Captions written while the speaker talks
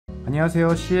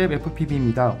안녕하세요, Seeweb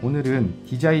FPV입니다. 오늘은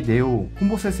DJI Neo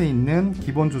콤보셋에 있는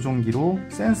기본 조종기로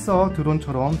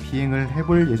센서드론처럼 비행을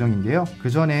해볼 예정인데요. 그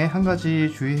전에 한 가지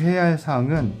주의해야 할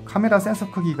사항은 카메라 센서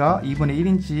크기가 2분의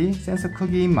 1인치 센서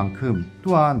크기인 만큼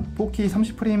또한 4K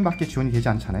 30프레임 밖에 지원이 되지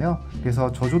않잖아요.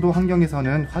 그래서 저조도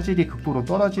환경에서는 화질이 극도로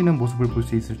떨어지는 모습을 볼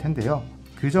수 있을 텐데요.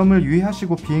 그 점을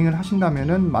유의하시고 비행을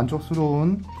하신다면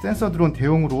만족스러운 센서 드론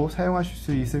대용으로 사용하실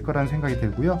수 있을 거라는 생각이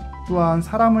들고요. 또한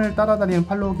사람을 따라다니는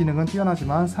팔로우 기능은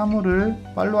뛰어나지만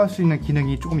사물을 팔로우할 수 있는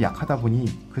기능이 조금 약하다 보니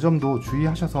그 점도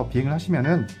주의하셔서 비행을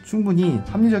하시면 충분히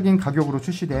합리적인 가격으로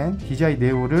출시된 DJI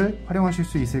네오를 활용하실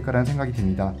수 있을 거라는 생각이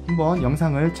듭니다. 한번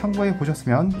영상을 참고해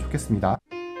보셨으면 좋겠습니다.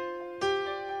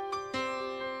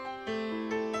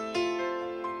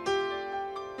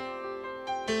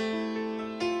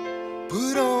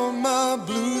 Put on my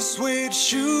blue suede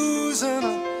shoes and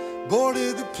I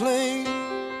boarded the plane.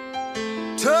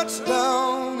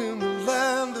 Touchdown in the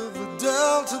land of the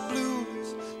Delta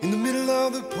Blues, in the middle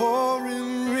of the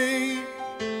pouring rain.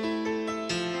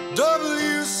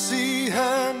 WC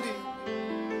Handy,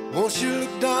 won't you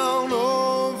look down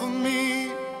over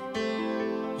me?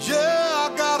 Yeah,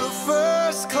 I got a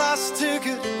first class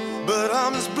ticket, but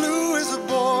I'm as blue as a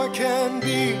boy can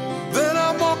be. Then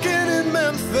I'm walking in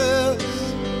Memphis,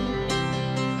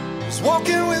 was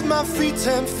walking with my feet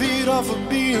 10 feet off a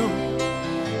beam.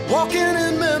 Walking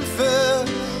in Memphis,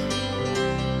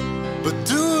 but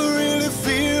do I really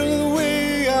feel the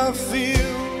way I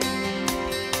feel?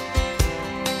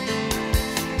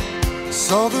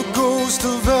 Saw the ghost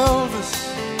of Elvis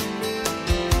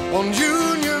on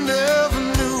Union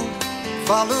Avenue,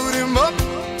 followed him up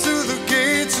to the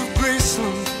gates of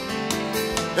Graceland,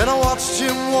 and I watched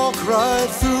him walk right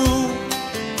through.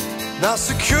 Now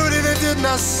security, they did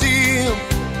not see him,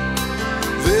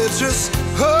 they just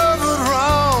hovered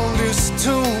around his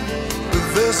tomb. But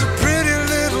there's a pretty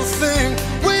little thing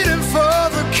waiting for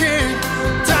the king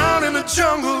down in the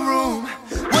jungle room.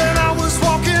 When I was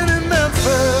walking in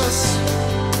Memphis,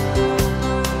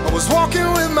 I was walking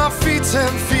with my feet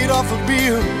 10 feet off a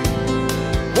beam.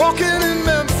 Walking in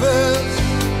Memphis,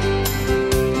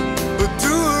 but do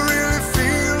I really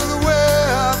feel the way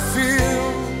I feel?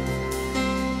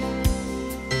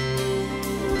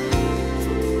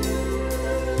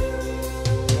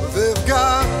 They've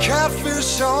got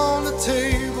catfish on the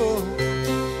table,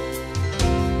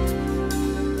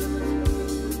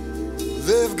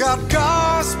 they've got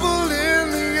gospel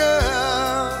in the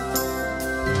air,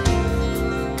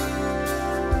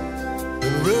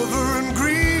 and Reverend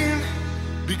Green,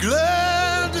 be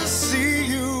glad to see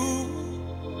you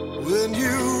when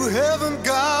you haven't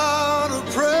got a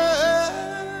prayer,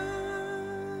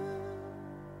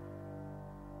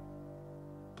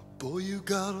 but boy, you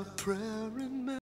got a prayer.